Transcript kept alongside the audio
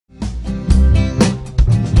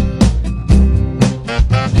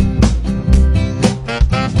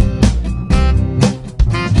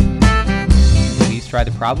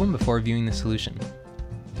problem before viewing the solution.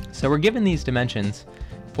 So we're given these dimensions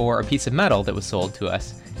for a piece of metal that was sold to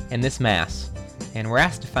us and this mass, and we're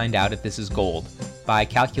asked to find out if this is gold by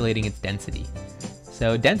calculating its density.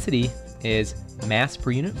 So density is mass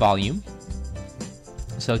per unit volume.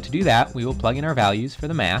 So to do that, we will plug in our values for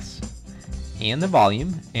the mass and the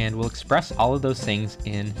volume, and we'll express all of those things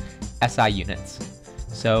in SI units.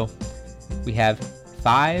 So we have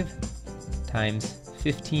 5 times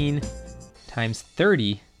 15 times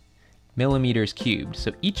 30 millimeters cubed.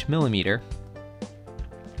 So each millimeter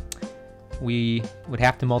we would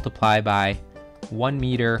have to multiply by 1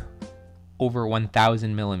 meter over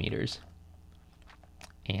 1,000 millimeters.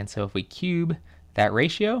 And so if we cube that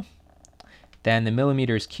ratio, then the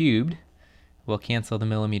millimeters cubed will cancel the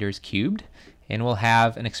millimeters cubed, and we'll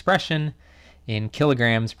have an expression in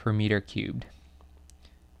kilograms per meter cubed.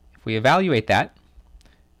 If we evaluate that,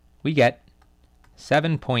 we get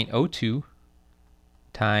 7.02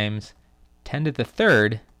 times 10 to the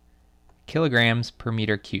third kilograms per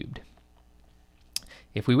meter cubed.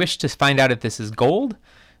 If we wish to find out if this is gold,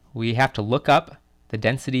 we have to look up the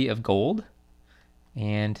density of gold,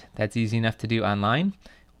 and that's easy enough to do online.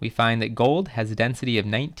 We find that gold has a density of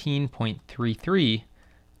 19.33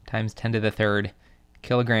 times 10 to the third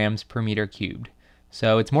kilograms per meter cubed.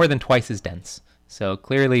 So it's more than twice as dense. So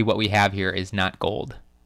clearly what we have here is not gold.